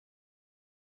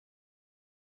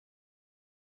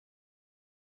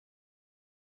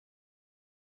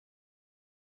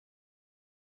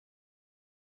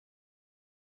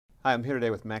Hi, I'm here today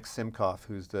with Max Simkoff,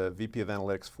 who's the VP of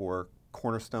Analytics for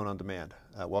Cornerstone OnDemand.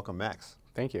 Welcome, Max.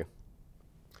 Thank you.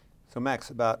 So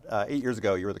Max, about 8 years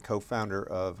ago, you were the co-founder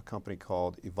of a company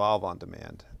called Evolve On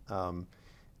Demand.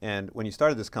 And when you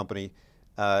started this company,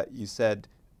 you said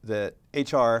that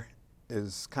HR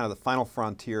is kind of the final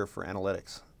frontier for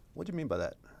analytics. What do you mean by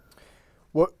that?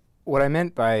 What I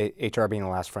meant by HR being the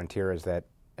last frontier is that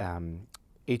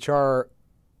HR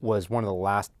was one of the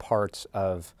last parts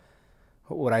of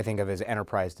what I think of as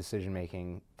enterprise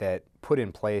decision-making that put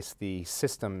in place the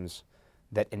systems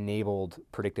that enabled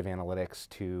predictive analytics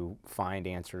to find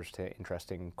answers to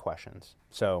interesting questions.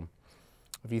 So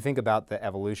if you think about the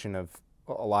evolution of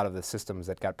a lot of the systems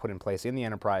that got put in place in the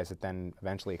enterprise that then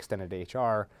eventually extended to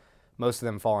HR, most of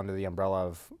them fall under the umbrella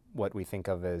of what we think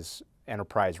of as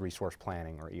enterprise resource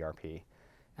planning, or ERP.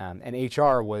 And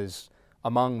HR was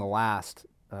among the last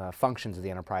functions of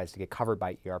the enterprise to get covered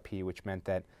by ERP, which meant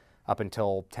that up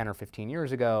until 10 or 15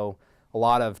 years ago, a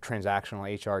lot of transactional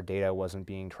HR data wasn't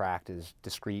being tracked as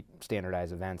discrete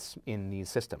standardized events in these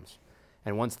systems.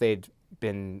 And once they'd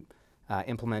been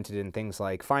implemented in things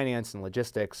like finance and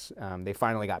logistics, they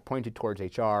finally got pointed towards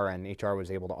HR, and HR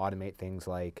was able to automate things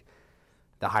like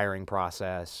the hiring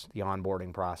process, the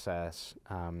onboarding process,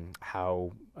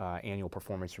 how annual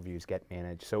performance reviews get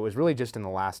managed. So it was really just in the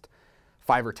last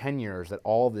 5 or 10 years that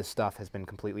all of this stuff has been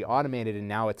completely automated, and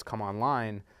now it's come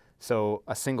online. So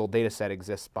a single data set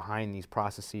exists behind these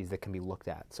processes that can be looked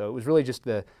at. So it was really just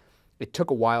it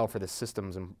took a while for the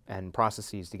systems and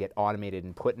processes to get automated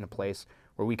and put in a place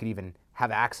where we could even have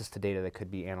access to data that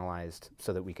could be analyzed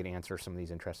so that we could answer some of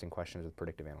these interesting questions with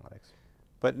predictive analytics.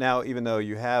 But now, even though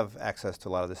you have access to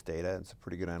a lot of this data and some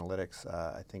pretty good analytics,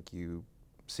 I think you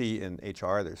see in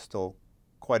HR there's still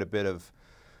quite a bit of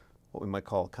what we might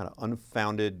call kind of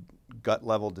unfounded gut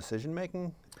level decision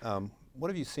making. What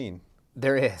have you seen?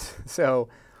 There is. So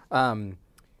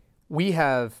we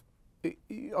have,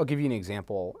 I'll give you an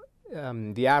example.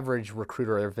 The average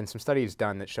recruiter, there have been some studies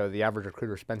done that show the average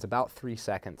recruiter spends about 3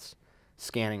 seconds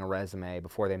scanning a resume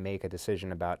before they make a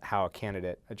decision about how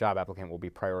a job applicant will be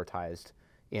prioritized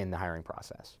in the hiring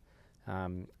process.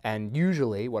 And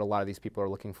usually what a lot of these people are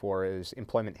looking for is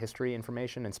employment history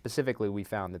information, and specifically we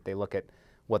found that they look at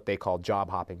what they call job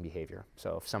hopping behavior.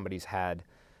 So if somebody's had,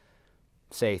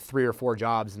 say, 3 or 4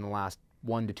 jobs in the last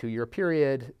 1 to 2 year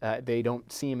period, they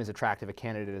don't seem as attractive a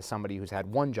candidate as somebody who's had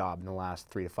 1 job in the last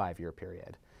 3 to 5 year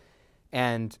period.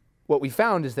 And what we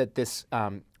found is that this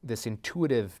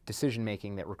intuitive decision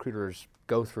making that recruiters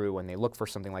go through when they look for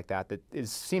something like that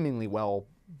is seemingly well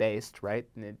based, right?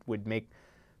 And it would make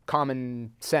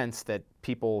common sense that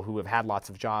people who have had lots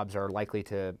of jobs are likely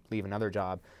to leave another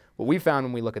job. What we found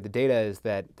when we look at the data is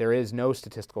that there is no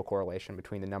statistical correlation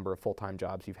between the number of full-time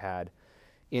jobs you've had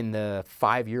in the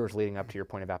 5 years leading up to your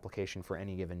point of application for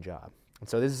any given job. And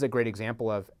so this is a great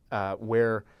example of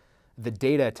where the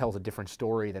data tells a different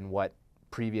story than what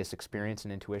previous experience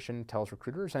and intuition tells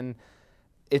recruiters. And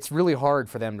it's really hard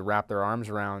for them to wrap their arms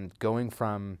around going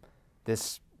from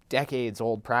this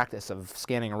decades-old practice of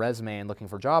scanning a resume and looking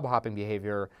for job hopping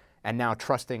behavior and now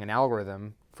trusting an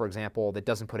algorithm, for example, that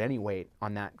doesn't put any weight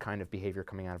on that kind of behavior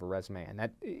coming out of a resume. And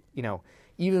that,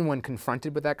 even when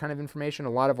confronted with that kind of information, a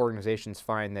lot of organizations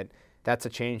find that that's a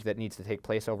change that needs to take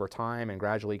place over time and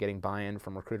gradually getting buy-in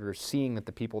from recruiters, seeing that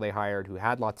the people they hired who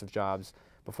had lots of jobs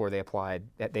before they applied,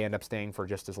 that they end up staying for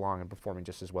just as long and performing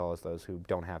just as well as those who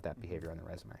don't have that behavior on their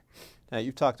resume. Now,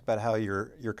 you've talked about how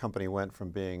your company went from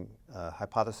being a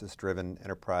hypothesis-driven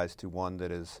enterprise to one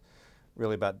that is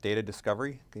really about data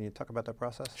discovery. Can you talk about that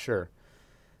process? Sure.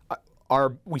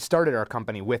 We started our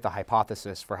company with a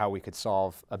hypothesis for how we could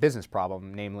solve a business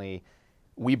problem, namely,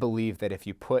 we believe that if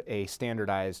you put a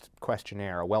standardized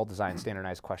questionnaire, a well-designed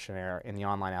standardized questionnaire in the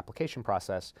online application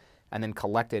process, and then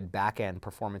collected back-end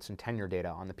performance and tenure data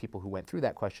on the people who went through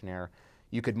that questionnaire,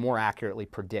 you could more accurately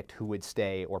predict who would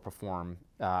stay or perform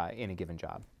in a given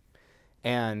job.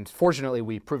 And fortunately,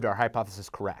 we proved our hypothesis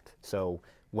correct. So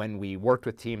when we worked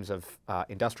with teams of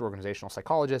industrial organizational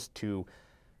psychologists to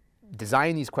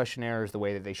design these questionnaires the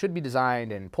way that they should be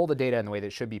designed and pull the data in the way that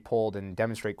it should be pulled and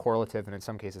demonstrate correlative and in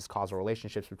some cases causal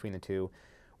relationships between the two,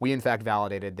 we in fact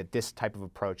validated that this type of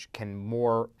approach can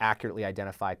more accurately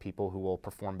identify people who will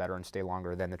perform better and stay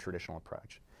longer than the traditional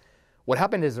approach. What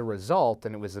happened as a result,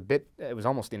 and it was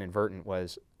almost inadvertent,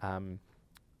 was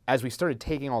as we started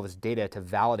taking all this data to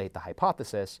validate the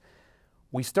hypothesis,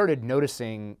 we started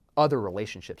noticing other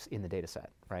relationships in the data set,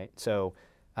 right? So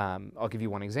I'll give you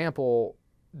one example.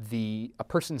 A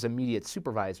person's immediate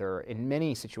supervisor in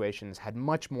many situations had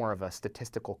much more of a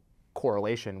statistical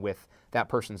correlation with that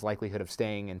person's likelihood of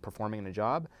staying and performing in a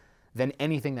job than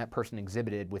anything that person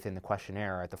exhibited within the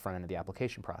questionnaire at the front end of the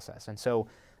application process. And so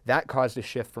that caused a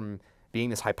shift from being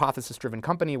this hypothesis-driven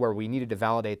company where we needed to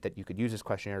validate that you could use this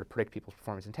questionnaire to predict people's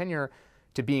performance and tenure,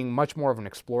 to being much more of an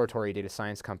exploratory data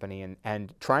science company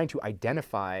and trying to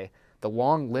identify the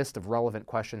long list of relevant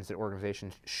questions that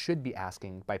organizations should be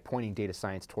asking by pointing data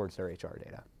science towards their HR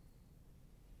data.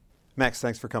 Max,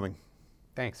 thanks for coming.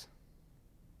 Thanks.